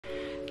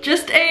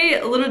Just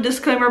a little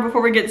disclaimer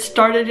before we get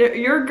started.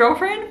 Your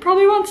girlfriend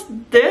probably wants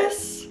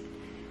this,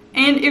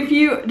 and if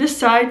you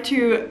decide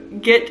to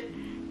get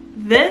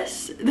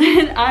this,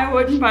 then I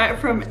wouldn't buy it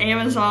from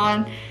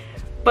Amazon,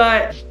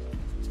 but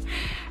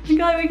I'm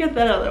glad we get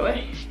that out of the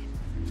way.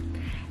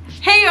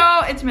 Hey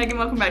y'all, it's Megan.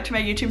 Welcome back to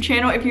my YouTube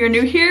channel. If you're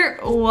new here,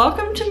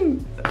 welcome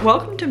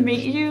to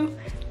meet you.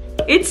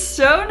 It's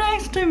so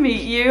nice to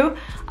meet you.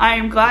 I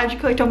am glad you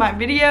clicked on my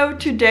video.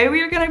 Today we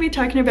are going to be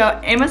talking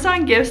about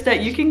Amazon gifts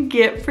that you can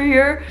get for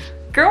your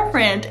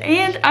girlfriend,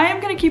 and I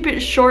am going to keep it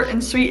short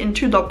and sweet and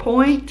to the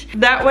point.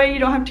 That way you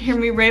don't have to hear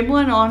me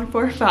rambling on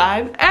for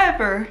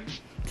forever.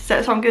 Does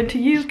that sound good to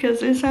you?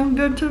 Because it sounds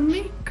good to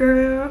me,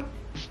 girl.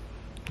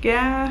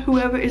 Yeah,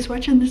 whoever is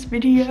watching this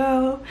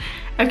video.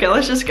 Okay,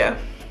 let's just go.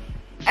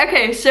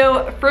 Okay,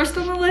 so first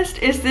on the list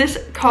is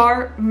this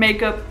car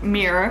makeup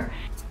mirror.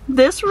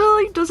 This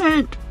really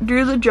doesn't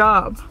do the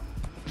job.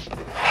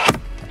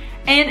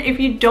 And if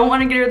you don't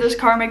want to get her this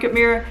car makeup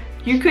mirror,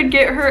 you could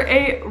get her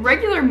a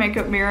regular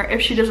makeup mirror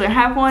if she doesn't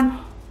have one,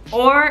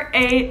 or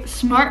a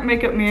smart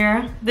makeup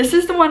mirror. This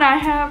is the one I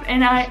have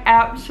and I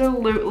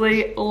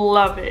absolutely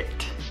love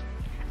it.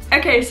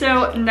 Okay,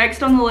 so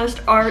next on the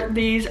list are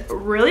these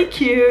really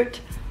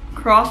cute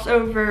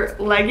crossover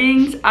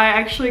leggings. I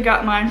actually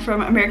got mine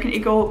from American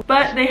Eagle,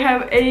 but they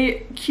have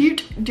a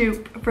cute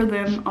dupe for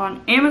them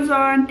on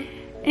Amazon,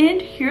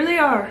 and here they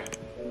are.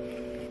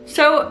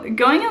 So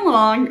going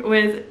along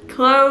with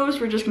clothes,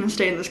 we're just gonna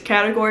stay in this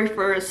category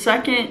for a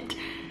second.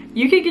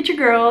 You could get your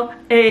girl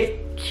a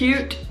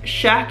cute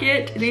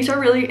shacket. These are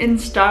really in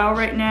style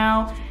right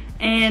now,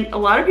 and a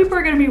lot of people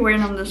are gonna be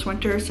wearing them this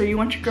winter, so you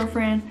want your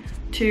girlfriend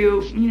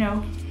to, you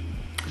know,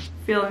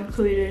 feel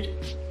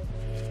included.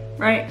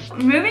 Right,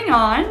 moving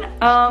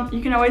on,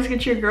 you can always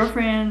get your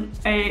girlfriend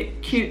a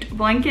cute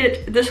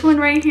blanket. This one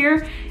right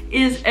here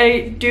is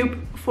a dupe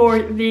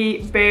for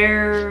the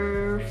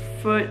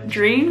Barefoot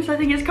Dreams, I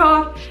think it's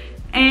called.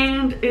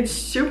 And it's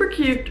super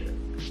cute.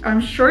 I'm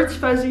sure it's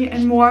fuzzy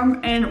and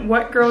warm, and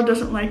what girl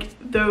doesn't like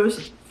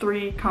those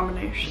three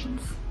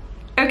combinations?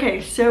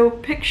 Okay, so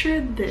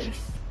picture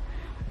this.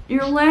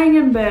 You're laying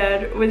in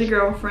bed with your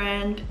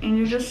girlfriend and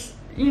you're just,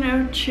 you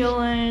know,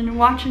 chilling,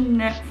 watching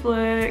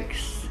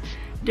Netflix,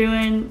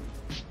 doing,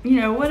 you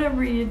know,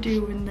 whatever you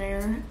do in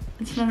there.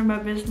 It's none of my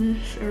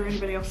business or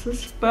anybody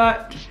else's,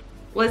 but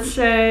let's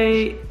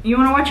say you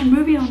want to watch a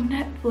movie on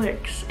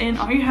Netflix and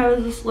all you have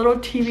is this little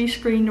TV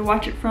screen to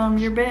watch it from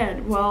your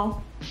bed.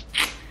 Well,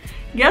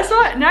 guess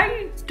what? Now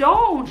you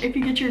don't if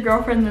you get your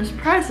girlfriend this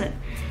present.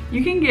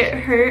 You can get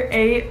her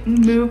a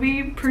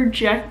movie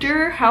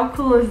projector. How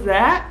cool is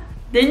that?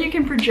 Then you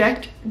can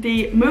project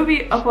the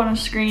movie up on a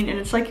screen and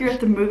it's like you're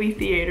at the movie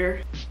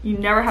theater. You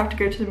never have to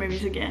go to the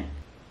movies again.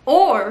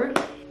 Or,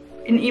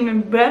 an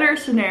even better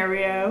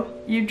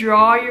scenario, you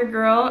draw your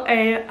girl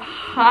a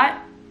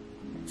hot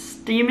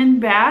steaming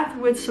bath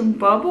with some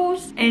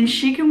bubbles and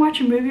she can watch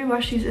a movie while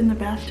she's in the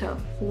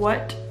bathtub.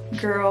 What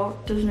girl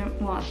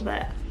doesn't want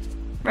that,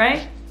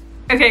 right?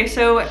 Okay,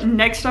 so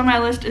next on my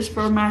list is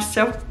for my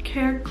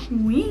self-care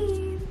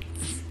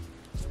queens.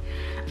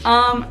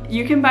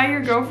 You can buy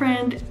your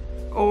girlfriend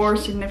or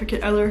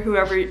significant other,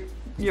 whoever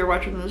you're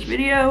watching this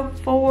video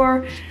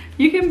for,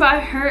 you can buy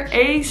her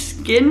a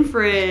skin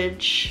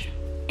fridge.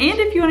 And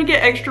if you want to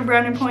get extra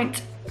brownie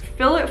points,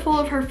 fill it full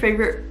of her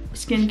favorite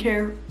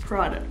skincare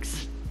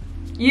products.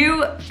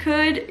 You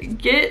could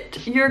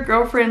get your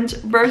girlfriend's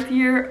birth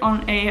year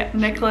on a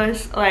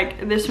necklace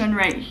like this one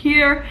right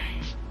here.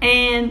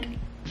 And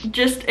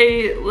just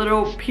a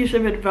little piece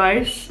of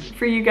advice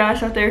for you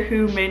guys out there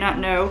who may not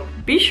know,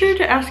 be sure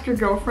to ask your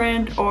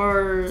girlfriend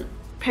or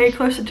pay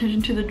close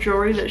attention to the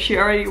jewelry that she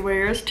already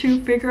wears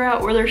to figure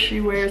out whether she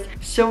wears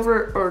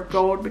silver or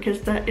gold,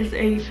 because that is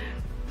a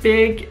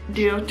big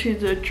deal to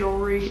the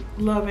jewelry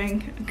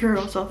loving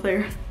girls out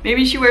there.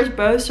 Maybe she wears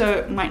both, so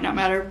it might not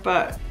matter,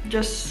 but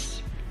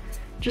just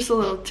a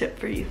little tip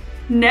for you.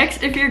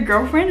 Next, if your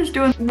girlfriend is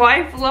doing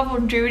wife level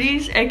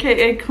duties,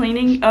 aka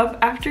cleaning up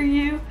after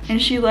you, and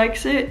she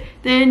likes it,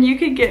 then you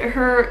could get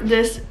her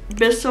this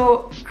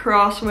Bissell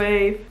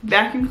Crosswave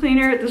vacuum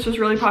cleaner. This was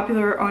really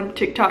popular on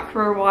TikTok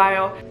for a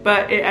while,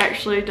 but it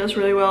actually does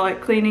really well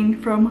at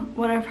cleaning from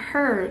what I've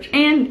heard.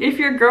 And if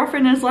your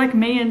girlfriend is like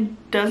me and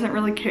doesn't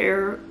really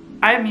care,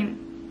 I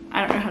mean,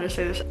 I don't know how to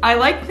say this. I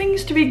like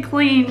things to be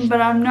clean,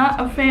 but I'm not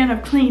a fan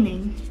of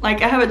cleaning.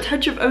 Like, I have a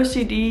touch of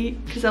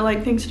OCD because I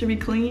like things to be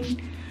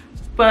clean,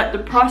 but the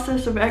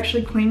process of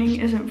actually cleaning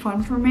isn't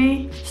fun for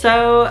me.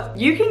 So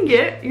you can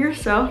get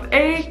yourself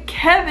a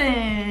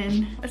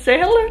Kevin. Say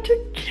hello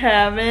to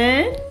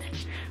Kevin,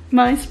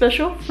 my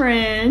special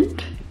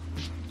friend.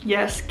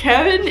 Yes,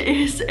 Kevin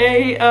is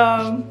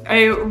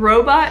a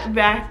robot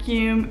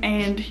vacuum,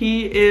 and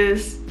he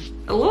is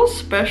a little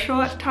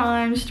special at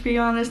times, to be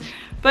honest.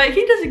 But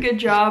he does a good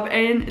job,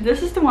 and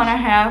this is the one I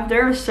have.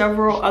 There are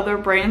several other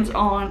brands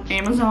on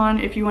Amazon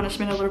if you want to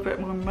spend a little bit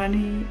more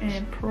money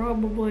and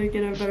probably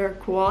get a better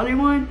quality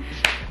one.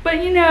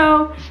 But you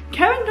know,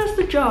 Kevin does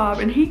the job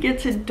and he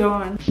gets it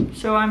done.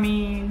 So I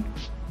mean,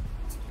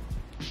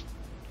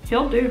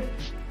 he'll do.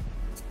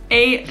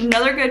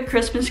 Another good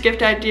Christmas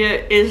gift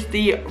idea is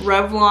the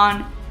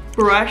Revlon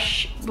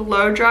brush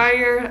blow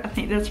dryer. I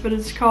think that's what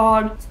it's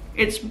called.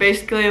 It's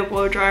basically a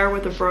blow dryer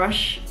with a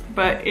brush,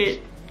 but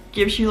it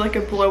gives you like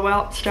a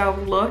blowout style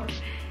look.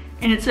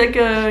 And it's like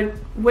a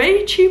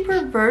way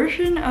cheaper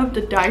version of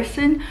the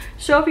Dyson.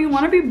 So if you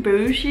want to be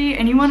bougie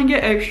and you want to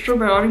get extra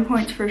brownie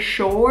points for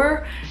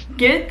sure,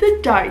 get the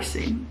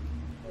Dyson.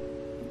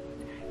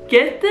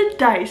 Get the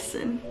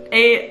Dyson.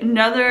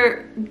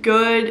 Another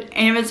good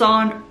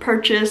Amazon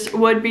purchase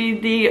would be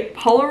the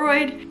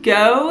Polaroid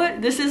Go.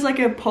 This is like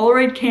a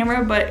Polaroid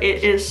camera, but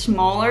it is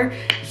smaller.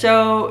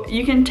 So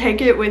you can take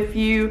it with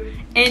you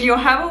and you'll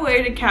have a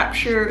way to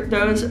capture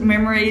those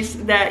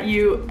memories that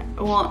you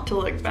want to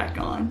look back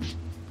on.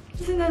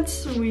 Isn't that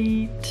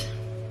sweet?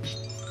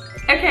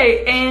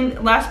 Okay,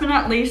 and last but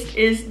not least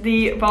is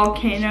the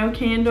volcano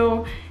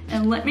candle.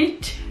 And let me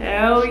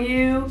tell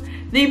you,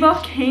 the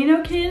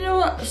volcano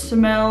candle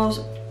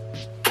smells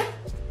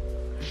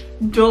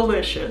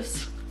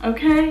delicious,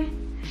 okay?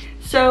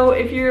 So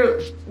if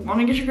you want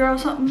to get your girl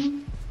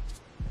something,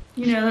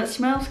 you know, that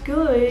smells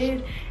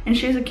good, and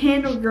she's a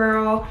candle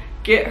girl,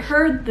 get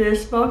her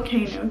this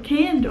volcano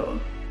candle,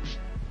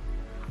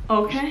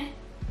 okay?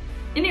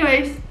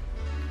 Anyways,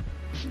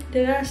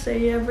 did I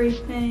say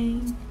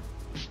everything?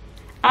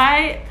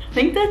 I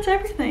think that's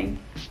everything.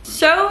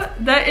 So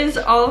that is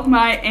all of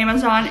my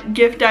Amazon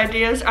gift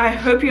ideas. I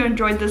hope you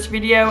enjoyed this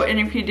video, and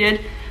if you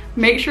did,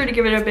 make sure to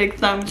give it a big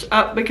thumbs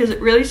up because it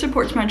really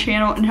supports my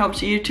channel and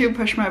helps YouTube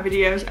push my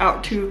videos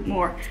out to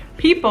more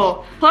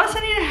people. Plus,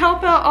 I need to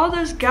help out all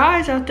those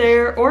guys out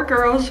there, or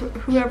girls,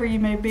 whoever you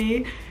may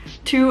be,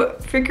 to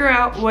figure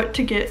out what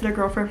to get their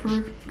girlfriend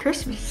for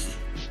Christmas.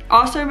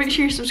 Also, make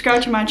sure you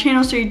subscribe to my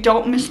channel so you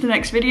don't miss the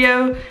next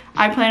video.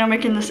 I plan on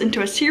making this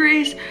into a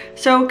series.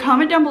 So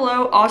comment down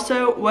below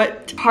also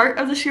what part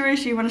of the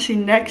series you want to see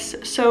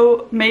next.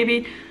 So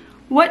maybe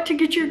what to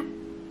get your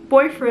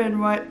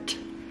boyfriend, what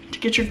to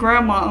get your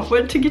grandma,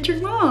 what to get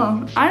your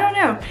mom. I don't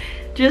know.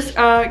 Just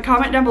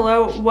comment down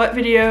below what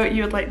video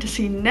you would like to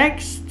see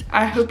next.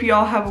 I hope you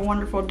all have a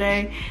wonderful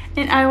day,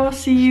 and I will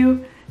see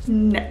you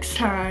next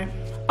time.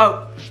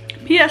 Oh,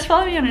 P.S.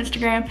 follow me on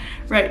Instagram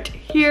right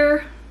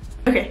here.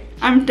 Okay,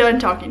 I'm done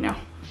talking now.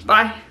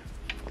 Bye.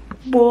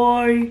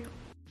 Bye.